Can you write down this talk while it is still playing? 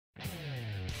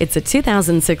It's a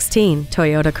 2016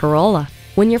 Toyota Corolla.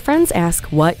 When your friends ask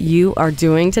what you are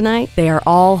doing tonight, they are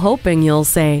all hoping you'll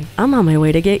say, "I'm on my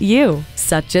way to get you."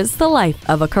 Such is the life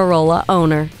of a Corolla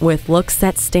owner, with looks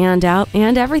that stand out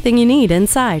and everything you need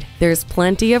inside. There's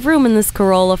plenty of room in this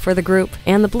Corolla for the group,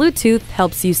 and the Bluetooth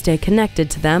helps you stay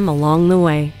connected to them along the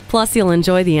way. Plus, you'll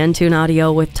enjoy the Entune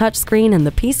audio with touchscreen and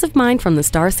the peace of mind from the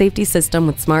Star Safety System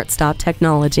with Smart Stop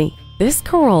technology. This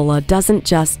Corolla doesn't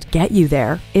just get you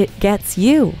there, it gets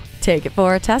you. Take it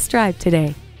for a test drive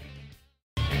today.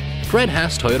 Fred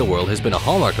Haas Toyota World has been a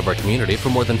hallmark of our community for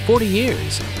more than 40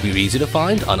 years. We're easy to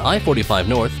find on I-45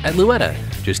 North at Louetta,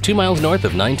 just 2 miles north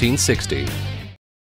of 1960.